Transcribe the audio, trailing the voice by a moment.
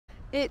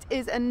It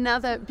is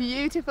another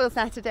beautiful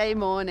Saturday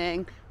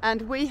morning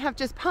and we have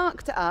just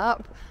parked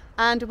up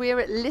and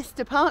we're at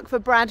Lister Park for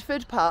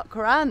Bradford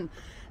Parkrun.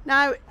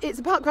 Now, it's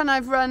a parkrun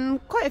I've run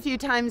quite a few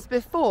times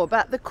before,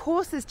 but the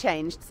course has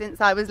changed since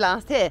I was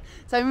last here.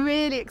 So I'm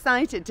really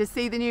excited to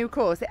see the new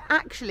course. It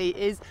actually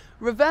is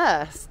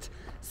reversed.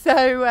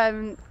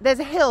 So there's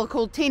a hill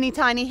called Teeny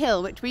Tiny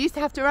Hill, which we used to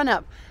have to run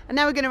up, and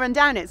now we're going to run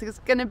down it, so it's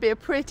going to be a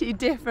pretty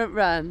different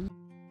run.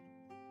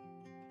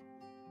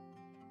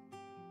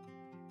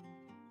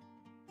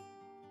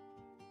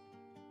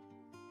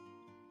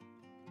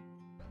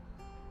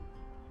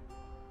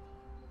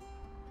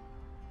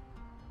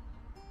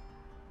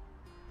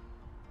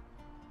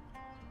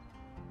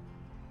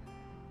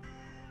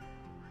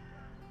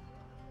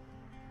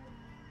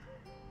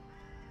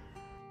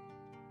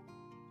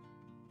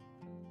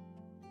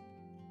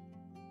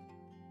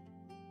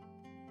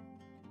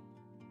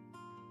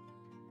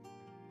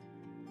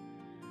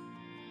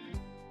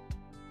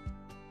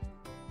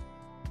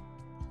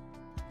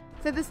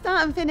 So the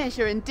start and finish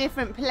are in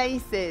different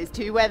places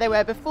to where they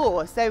were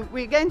before. So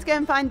we're going to go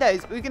and find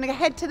those. We're going to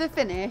head to the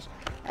finish.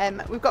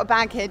 We've got a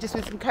bag here just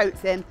with some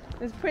coats in.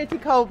 It's a pretty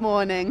cold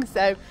morning,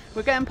 so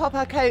we're going to pop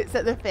our coats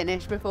at the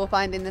finish before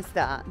finding the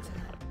start.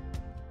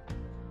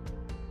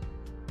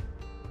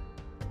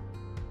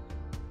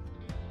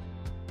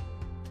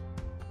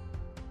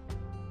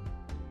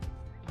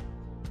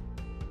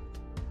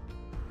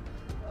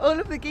 All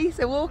of the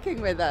geese are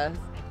walking with us.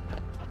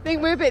 I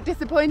think we're a bit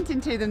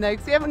disappointing to them though,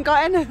 because we haven't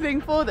got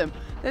anything for them.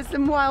 There's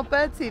some wild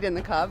birdseed in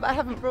the car, but I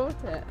haven't brought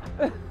it.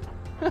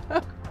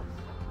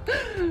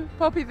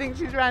 Poppy thinks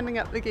she's rounding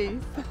up the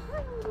geese.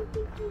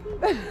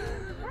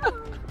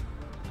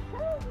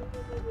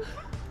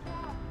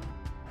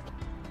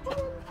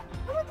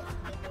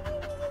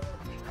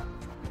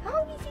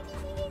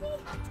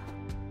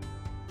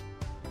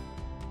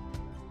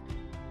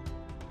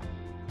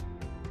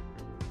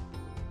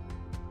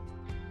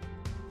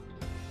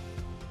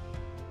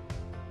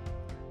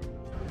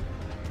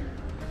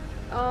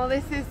 Oh,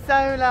 this is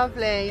so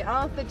lovely.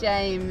 Arthur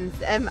James.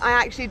 I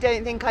actually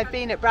don't think I've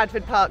been at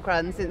Bradford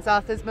Parkrun since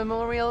Arthur's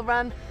memorial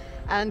run,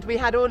 and we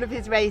had all of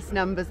his race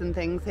numbers and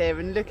things here,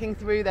 and looking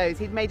through those,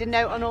 he'd made a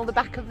note on all the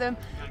back of them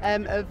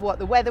of what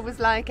the weather was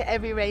like at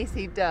every race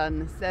he'd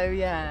done. So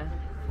yeah,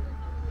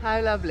 how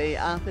lovely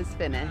Arthur's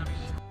finish.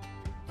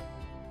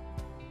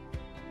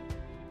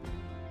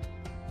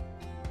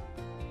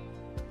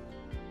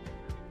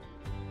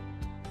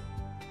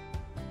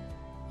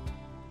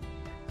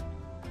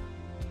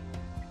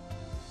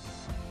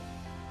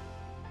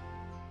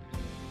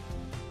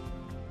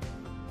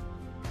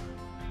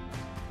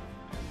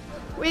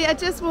 We are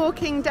just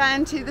walking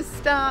down to the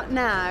start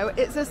now.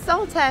 It's a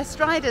Saltaire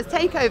Striders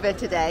takeover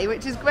today,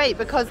 which is great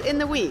because in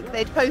the week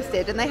they'd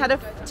posted and they had a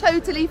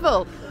totally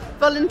full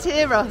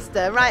volunteer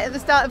roster right at the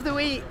start of the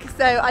week.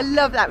 So I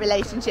love that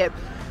relationship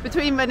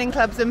between running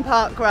clubs and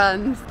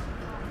parkruns.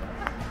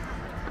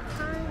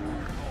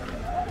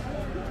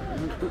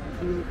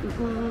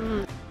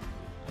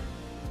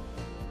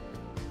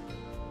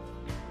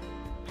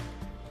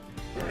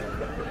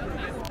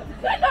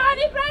 Good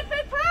morning,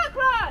 Bradford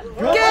Parkrun!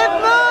 Good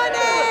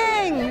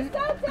morning!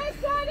 Saltaire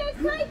Striders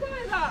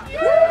takeover!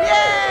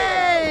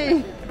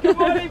 Yay! Good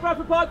morning,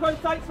 Bradford Parkrun.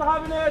 Thanks for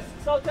having us.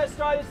 Saltaire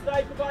Striders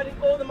today providing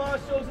all the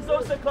marshals. There's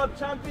also a club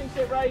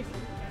championship race,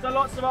 so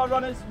lots of our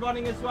runners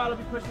running as well will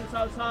be pushing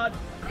themselves hard.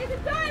 There's a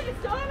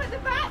dinosaur at the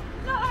back.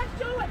 Not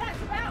sure what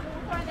that's about, but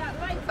we'll find out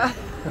later.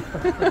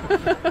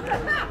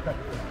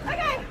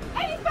 Okay,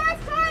 any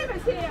first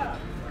timers here?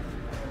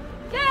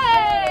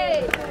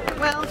 Yay!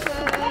 Well done.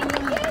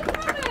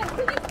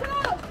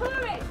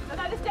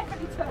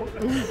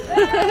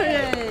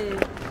 Yay.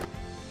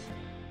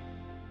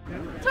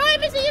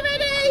 Timers, are you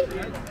ready?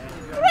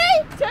 3,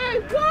 2,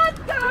 1,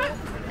 go!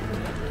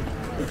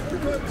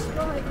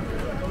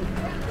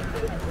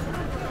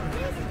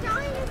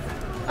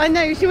 I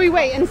know, should we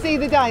wait and see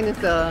the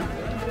dinosaur? Do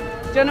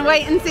you want to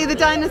wait and see the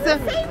dinosaur?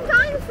 Same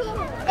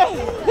dinosaur!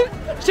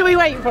 Should we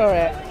wait for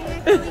it?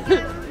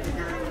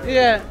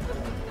 Yeah.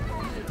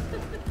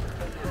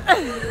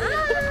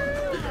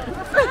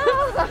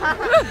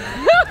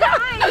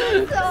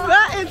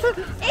 That is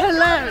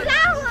hilarious.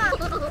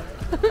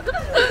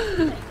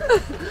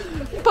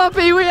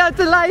 Poppy, we are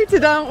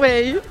delighted, aren't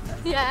we?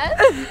 Yes.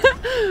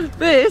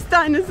 This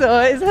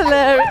dinosaur is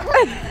hilarious.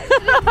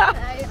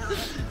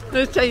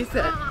 Let's chase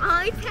it.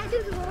 My head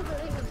is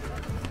wobbling.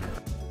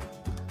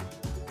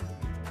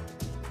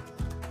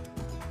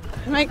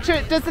 Make sure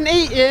it doesn't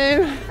eat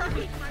you.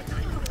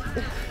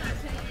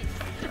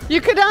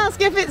 You could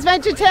ask if it's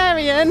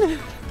vegetarian.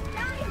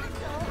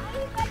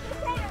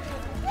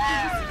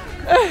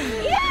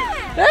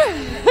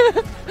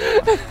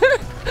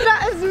 That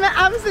has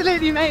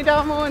absolutely made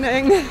our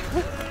morning.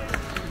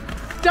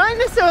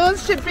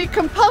 Dinosaurs should be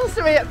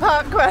compulsory at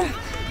parkrun.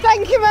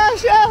 Thank you,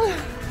 Marshall.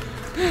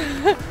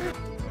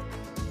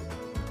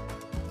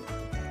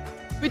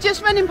 We're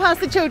just running past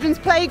the children's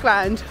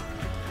playground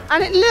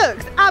and it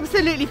looks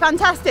absolutely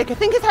fantastic. I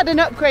think it's had an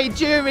upgrade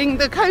during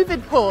the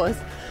COVID pause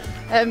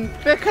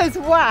because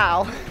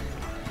wow,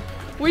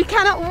 We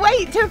cannot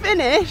wait to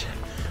finish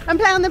and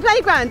play on the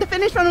playground. The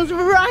finish funnel's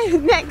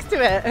right next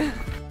to it.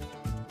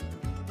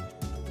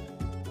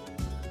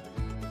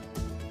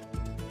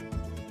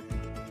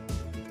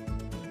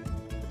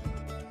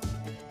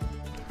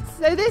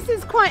 So this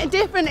is quite a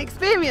different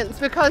experience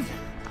because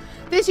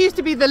this used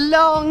to be the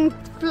long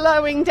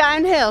flowing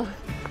downhill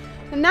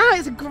and now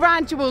it's a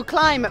gradual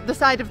climb up the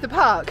side of the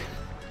park.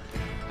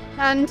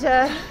 And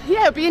yeah,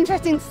 it'll be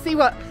interesting to see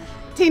what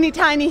teeny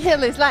tiny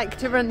hill is like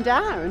to run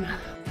down.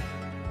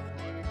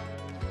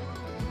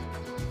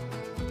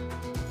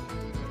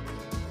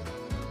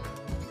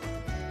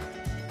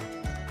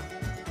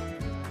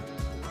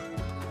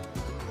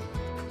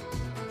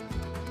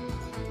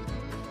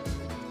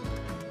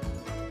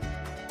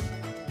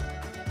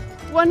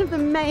 One of the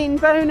main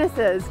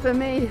bonuses for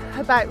me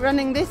about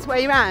running this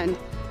way round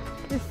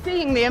is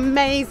seeing the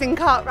amazing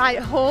Cartwright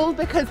Hall,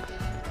 because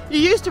you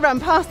used to run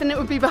past and it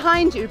would be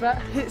behind you, but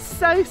it's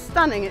so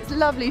stunning. It's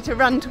lovely to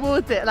run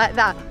towards it like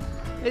that.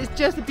 It's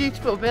just a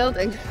beautiful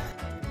building.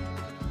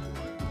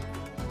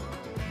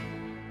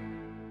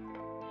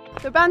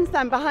 The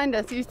bandstand behind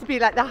us used to be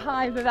like the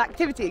hive of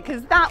activity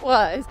because that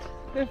was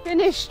the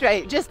finish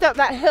straight just up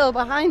that hill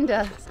behind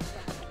us.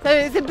 So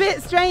it's a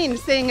bit strange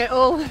seeing it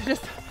all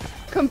just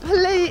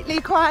completely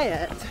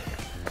quiet.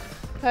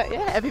 But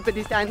yeah,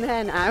 everybody's down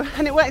there now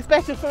and it works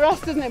better for us,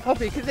 doesn't it,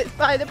 Poppy, because it's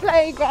by the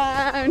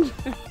playground.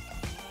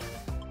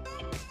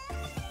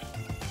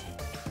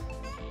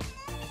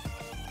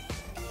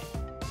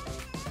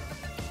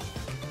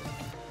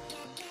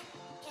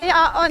 We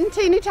are on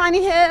teeny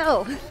tiny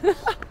hill.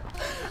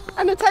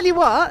 And I tell you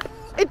what,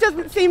 it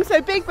doesn't seem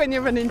so big when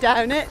you're running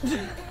down it.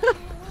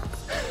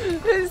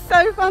 It's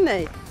so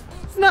funny.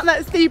 It's not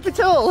that steep at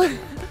all.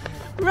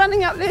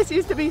 Running up this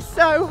used to be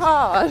so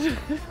hard.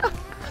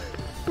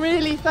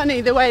 Really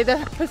funny the way the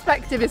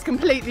perspective is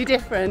completely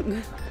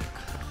different.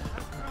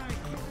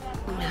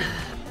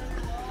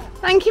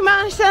 Thank you,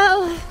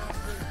 Marshall.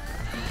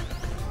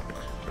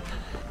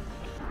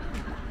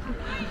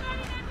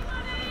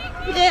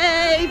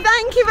 Yay!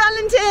 Thank you,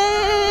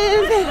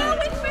 Valentin.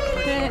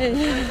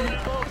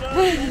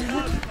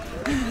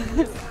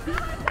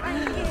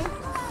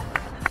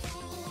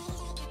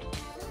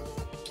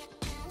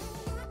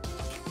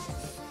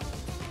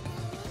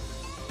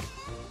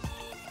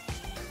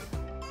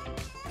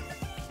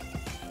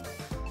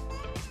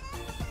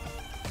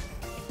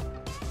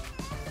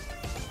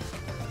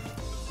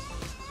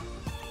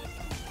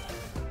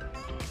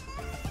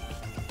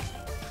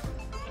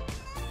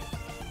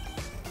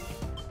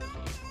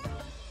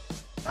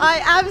 I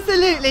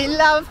absolutely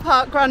love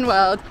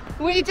parkrunworld.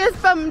 We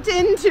just bumped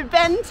into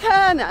Ben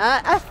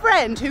Turner, a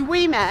friend who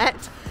we met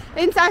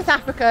in South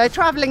Africa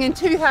travelling in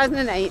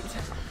 2008.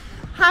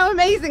 How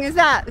amazing is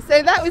that?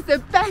 So that was the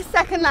best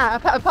second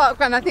lap at a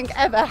parkrun I think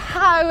ever.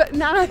 How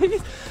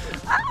nice.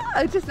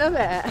 I just love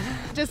it.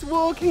 Just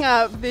walking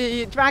up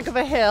the drag of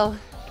a hill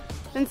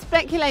and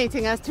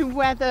speculating as to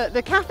whether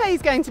the cafe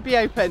is going to be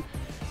open,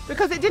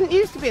 because it didn't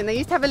used to be, and they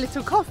used to have a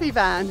little coffee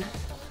van.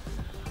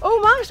 Oh,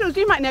 Marshall,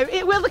 you might know.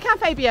 Will the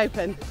cafe be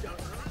open?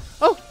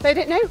 Oh, they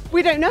don't know?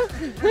 We don't know?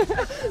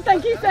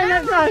 Thank you so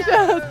much,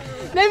 Marshall.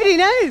 Nobody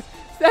knows.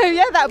 So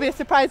yeah, that'll be a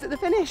surprise at the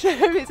finish.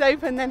 If it's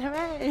open, then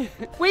hooray.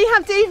 We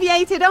have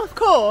deviated off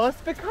course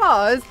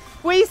because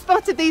we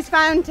spotted these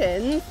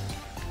fountains.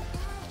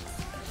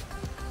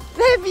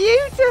 They're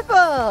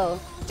beautiful.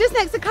 Just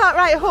next to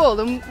Cartwright Hall,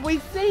 and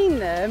we've seen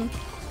them.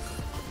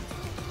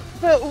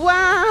 But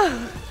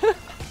wow.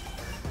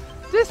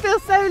 Just feel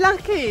so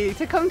lucky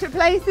to come to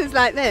places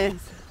like this.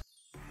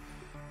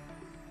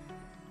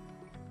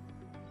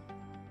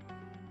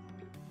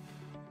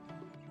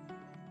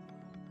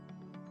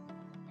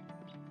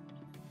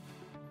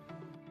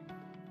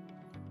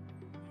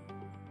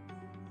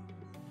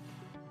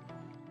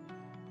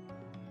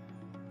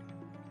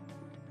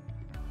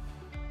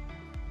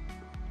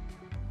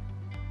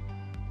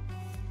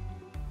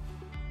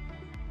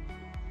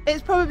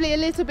 It's probably a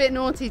little bit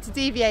naughty to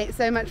deviate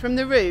so much from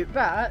the route,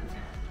 but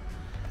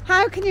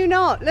how can you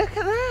not? Look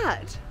at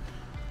that.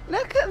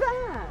 Look at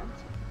that.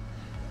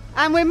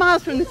 And we're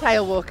miles from the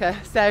tail walker,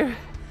 so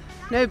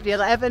nobody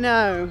will ever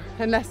know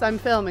unless I'm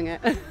filming it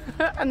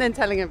and then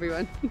telling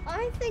everyone.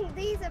 I think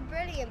these are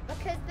brilliant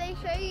because they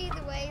show you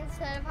the way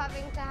instead of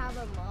having to have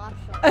a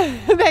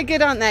marshal. They're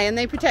good, aren't they? And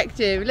they protect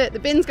you. Look, the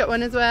bin's got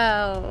one as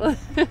well.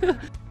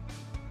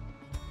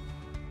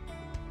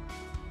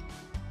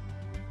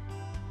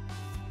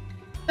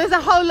 There's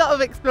a whole lot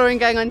of exploring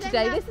going on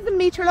today. This is a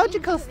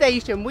meteorological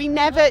station. We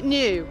never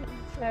knew.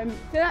 So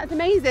that's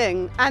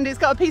amazing. And it's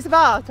got a piece of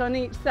art on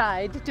each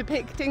side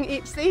depicting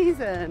each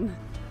season.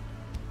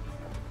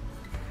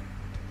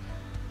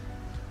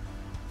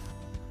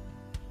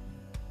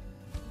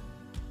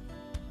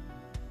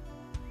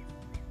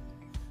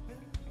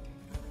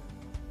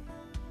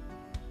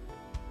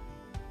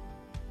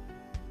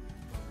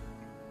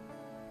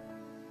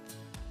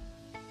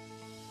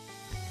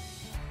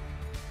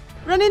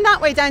 Running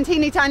that way down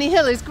Teeny Tiny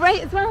Hill is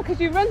great as well because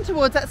you run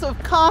towards that sort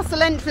of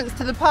castle entrance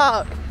to the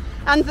park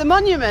and the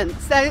monument,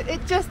 so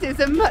it just is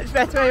a much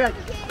better way around.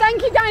 Thank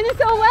Thank you,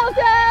 dinosaur, well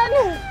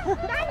done!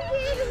 Thank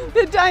you.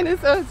 The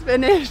dinosaur's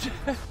finished.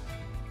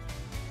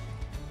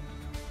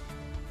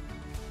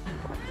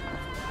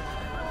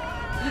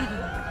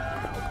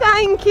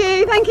 Thank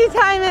you,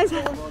 Thomas.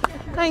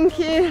 Thank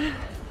you.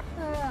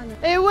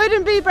 It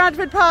wouldn't be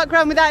Bradford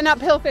Parkrun without an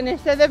uphill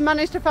finish, so they've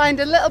managed to find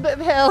a little bit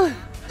of hill.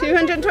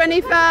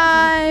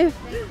 225.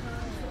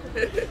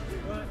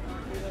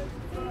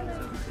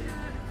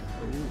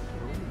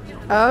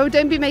 Oh,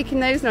 don't be making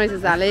those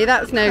noises, Ali.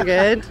 That's no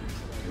good.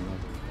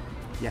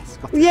 Yes,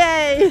 got it.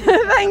 Yay!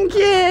 Thank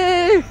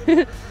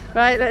you!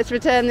 Right, let's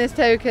return this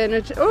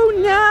token. Oh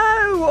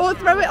no! Or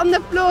throw it on the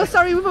floor.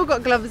 Sorry, we've all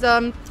got gloves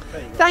on.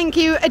 Thank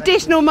you.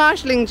 Additional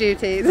marshalling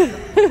duties.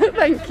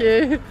 Thank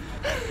you.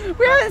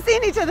 We haven't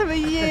seen each other for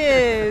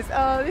years.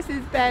 Oh, this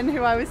is Ben,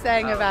 who I was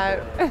saying about.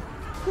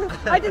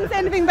 I didn't say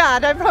anything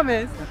bad, I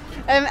promise.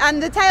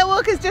 And the tail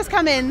walker's just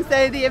come in,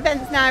 so the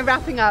event's now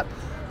wrapping up.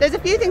 There's a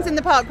few things in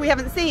the park we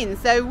haven't seen,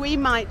 so we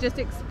might just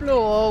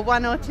explore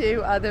one or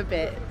two other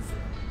bits.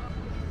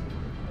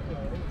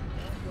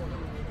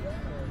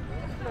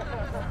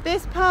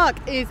 This park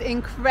is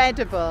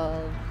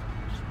incredible.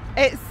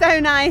 It's so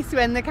nice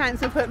when the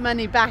council put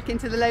money back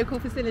into the local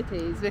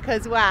facilities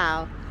because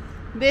wow,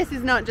 this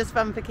is not just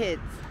fun for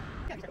kids.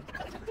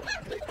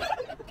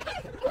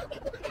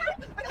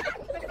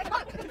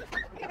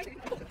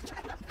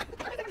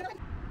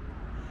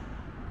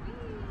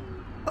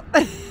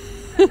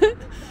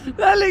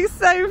 That looks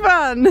so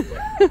fun.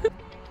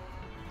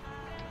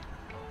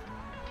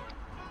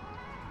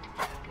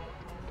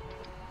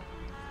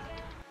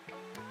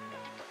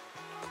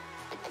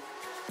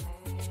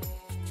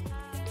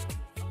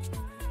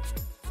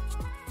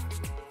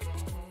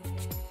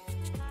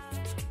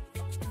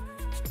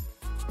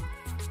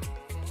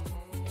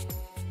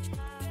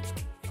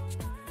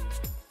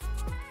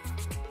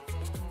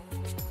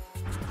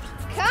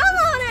 Come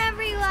on,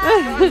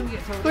 everyone.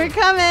 We're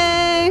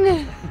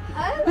coming.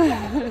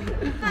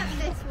 Back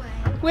this way.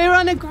 We're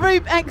on a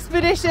group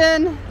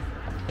expedition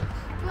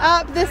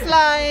up the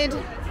slide,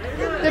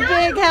 the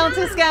big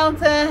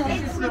helter-skelter.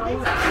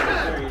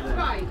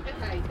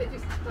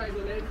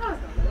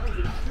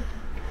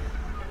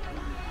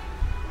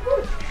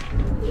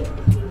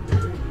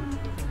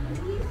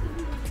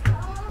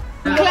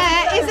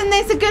 Claire, isn't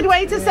this a good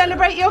way to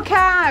celebrate your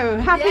cow?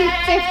 Happy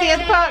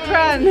 50th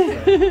parkrun!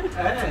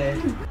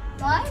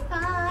 Bye bye.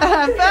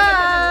 Have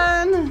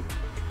fun!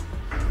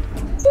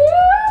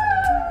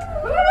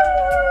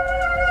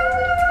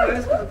 I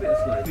got a bit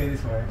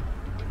stuck.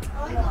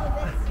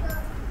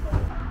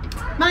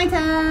 My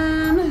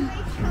turn!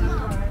 Come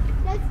on.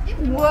 Let's do it.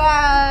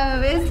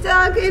 Whoa, it's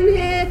dark in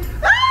here.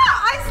 Ah,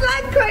 I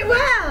slid quite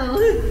well.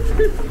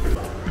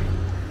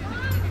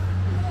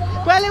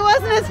 Well, it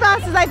wasn't as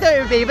fast as I thought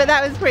it would be, but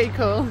that was pretty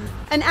cool.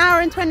 An hour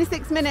and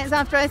 26 minutes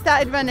after I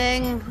started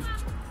running,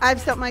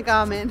 I've stopped my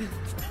Garmin.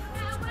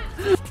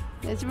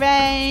 There's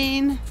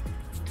rain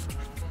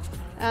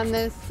and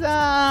the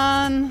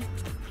sun,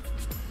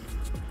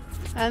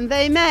 and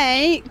they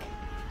make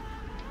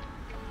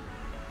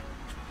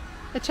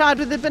a child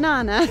with a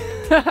banana.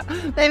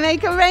 They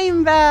make a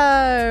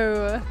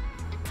rainbow.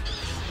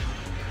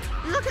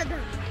 Look at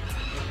them.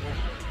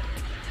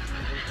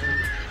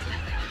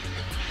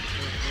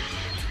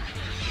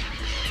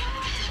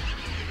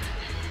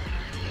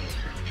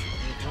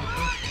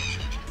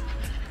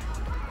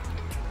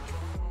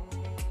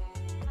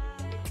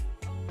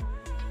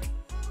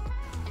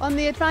 On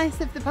the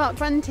advice of the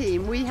parkrun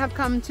team, we have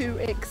come to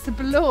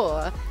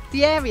explore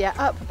the area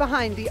up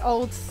behind the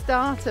old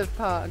start of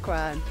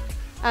parkrun,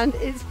 and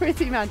it's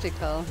pretty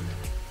magical.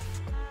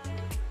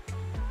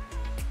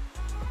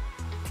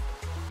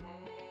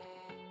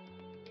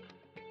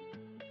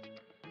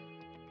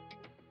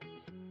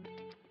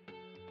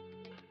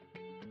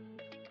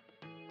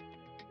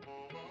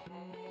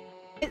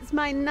 It's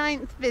my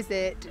 9th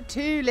visit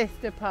to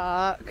Lister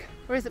Park,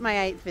 or is it my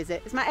 8th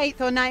visit? It's my 8th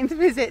or 9th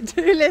visit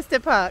to Lister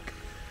Park.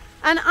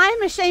 And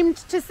I'm ashamed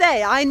to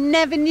say I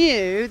never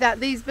knew that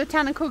these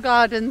botanical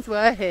gardens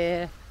were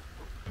here.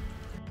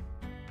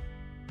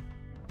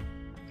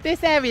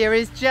 This area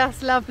is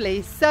just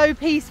lovely, so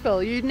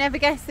peaceful. You'd never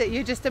guess that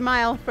you're just a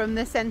mile from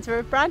the centre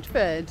of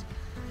Bradford.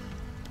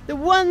 The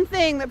one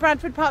thing that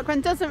Bradford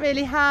Parkrun doesn't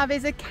really have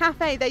is a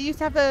cafe. They used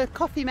to have a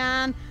coffee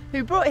man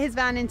who brought his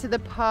van into the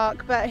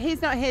park, but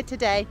he's not here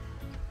today.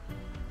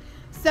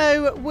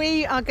 So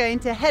we are going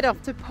to head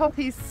off to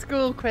Poppy's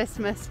school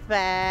Christmas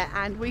fair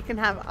and we can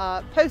have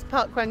our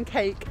post-parkrun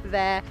cake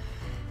there.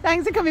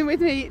 Thanks for coming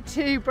with me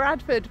to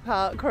Bradford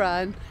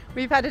Parkrun.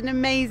 We've had an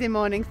amazing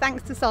morning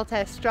thanks to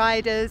Saltaire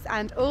Striders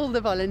and all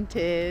the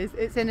volunteers.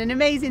 It's been an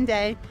amazing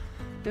day.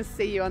 We'll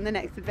see you on the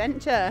next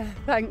adventure.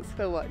 Thanks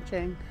for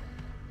watching.